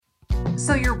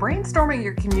So you're brainstorming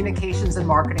your communications and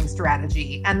marketing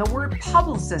strategy, and the word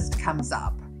publicist comes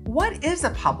up. What is a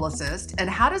publicist, and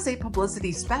how does a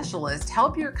publicity specialist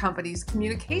help your company's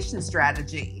communication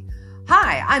strategy?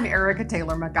 Hi, I'm Erica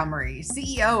Taylor Montgomery,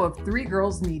 CEO of Three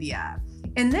Girls Media.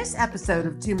 In this episode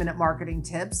of 2-Minute Marketing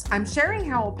Tips, I'm sharing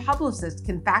how a publicist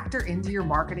can factor into your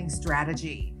marketing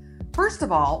strategy. First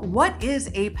of all, what is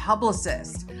a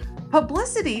publicist?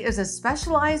 Publicity is a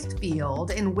specialized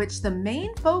field in which the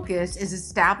main focus is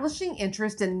establishing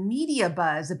interest and media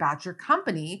buzz about your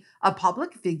company, a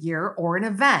public figure, or an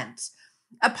event.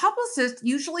 A publicist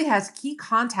usually has key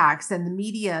contacts in the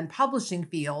media and publishing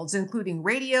fields, including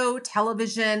radio,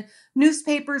 television,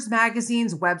 newspapers,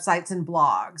 magazines, websites, and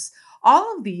blogs.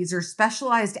 All of these are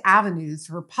specialized avenues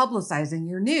for publicizing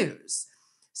your news.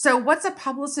 So, what's a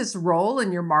publicist's role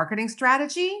in your marketing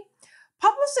strategy?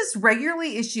 Publicists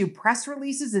regularly issue press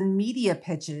releases and media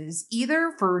pitches,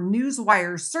 either for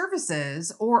newswire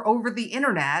services or over the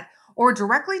internet, or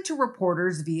directly to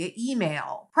reporters via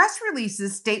email. Press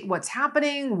releases state what's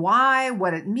happening, why,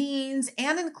 what it means,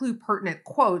 and include pertinent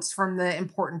quotes from the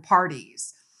important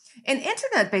parties. An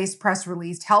internet-based press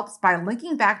release helps by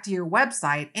linking back to your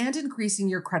website and increasing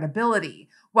your credibility,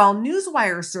 while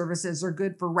newswire services are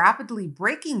good for rapidly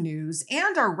breaking news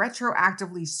and are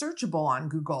retroactively searchable on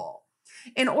Google.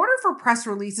 In order for press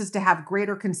releases to have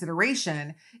greater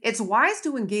consideration, it's wise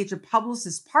to engage a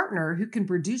publicist partner who can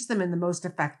produce them in the most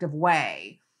effective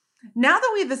way. Now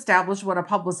that we've established what a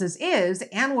publicist is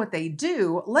and what they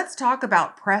do, let's talk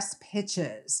about press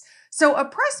pitches. So a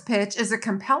press pitch is a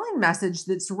compelling message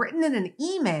that's written in an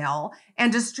email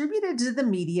and distributed to the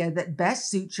media that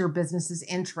best suits your business's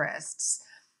interests.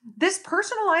 This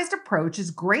personalized approach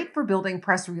is great for building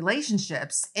press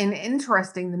relationships and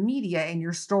interesting the media in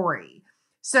your story.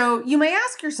 So you may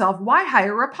ask yourself, why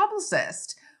hire a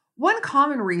publicist? One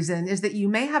common reason is that you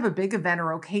may have a big event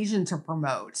or occasion to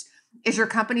promote. Is your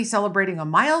company celebrating a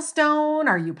milestone?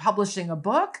 Are you publishing a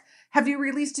book? Have you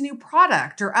released a new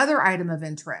product or other item of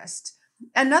interest?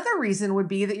 Another reason would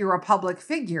be that you're a public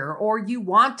figure or you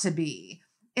want to be.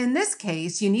 In this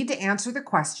case, you need to answer the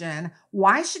question,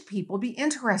 why should people be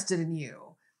interested in you?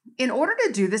 In order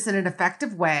to do this in an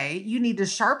effective way, you need to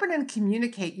sharpen and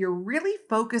communicate your really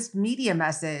focused media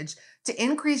message to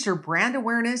increase your brand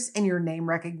awareness and your name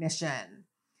recognition.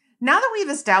 Now that we've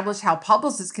established how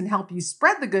publicists can help you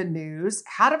spread the good news,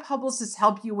 how do publicists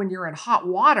help you when you're in hot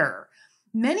water?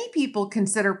 Many people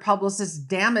consider publicists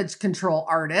damage control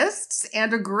artists,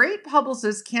 and a great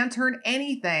publicist can turn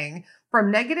anything from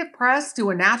negative press to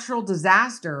a natural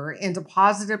disaster into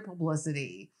positive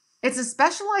publicity. It's a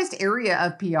specialized area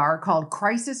of PR called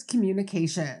crisis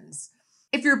communications.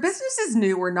 If your business is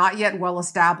new or not yet well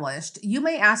established, you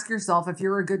may ask yourself if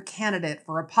you're a good candidate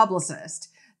for a publicist.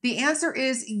 The answer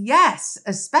is yes,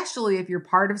 especially if you're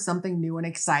part of something new and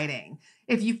exciting.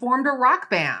 If you formed a rock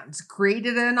band,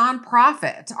 created a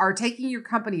nonprofit, are taking your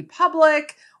company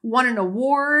public, won an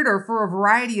award, or for a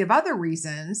variety of other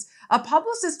reasons, a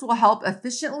publicist will help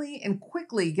efficiently and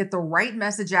quickly get the right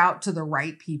message out to the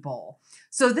right people.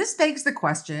 So this begs the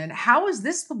question, how is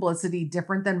this publicity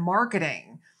different than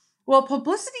marketing? Well,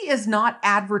 publicity is not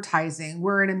advertising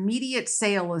where an immediate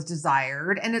sale is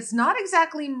desired, and it's not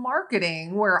exactly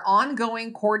marketing where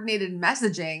ongoing coordinated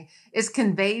messaging is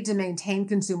conveyed to maintain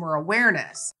consumer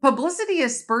awareness. Publicity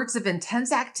is spurts of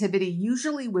intense activity,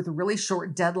 usually with really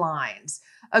short deadlines.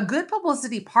 A good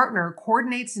publicity partner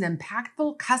coordinates an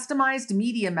impactful, customized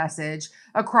media message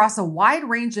across a wide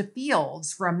range of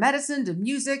fields, from medicine to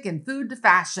music and food to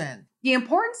fashion. The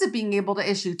importance of being able to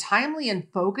issue timely and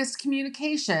focused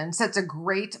communication sets a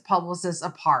great publicist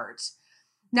apart.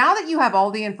 Now that you have all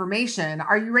the information,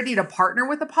 are you ready to partner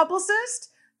with a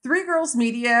publicist? Three Girls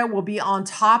Media will be on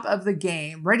top of the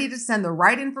game, ready to send the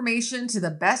right information to the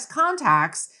best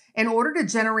contacts in order to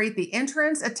generate the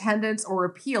entrance, attendance, or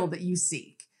appeal that you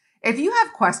seek. If you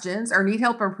have questions or need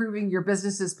help improving your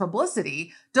business's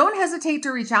publicity, don't hesitate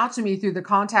to reach out to me through the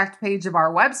contact page of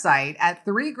our website at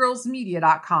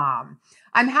threegirlsmedia.com.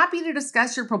 I'm happy to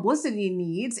discuss your publicity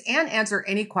needs and answer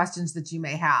any questions that you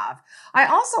may have. I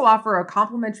also offer a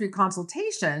complimentary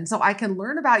consultation so I can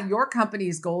learn about your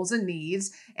company's goals and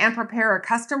needs and prepare a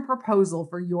custom proposal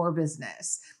for your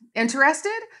business.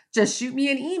 Interested? Just shoot me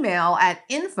an email at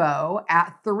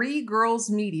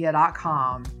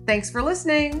info@threegirlsmedia.com. Thanks for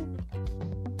listening.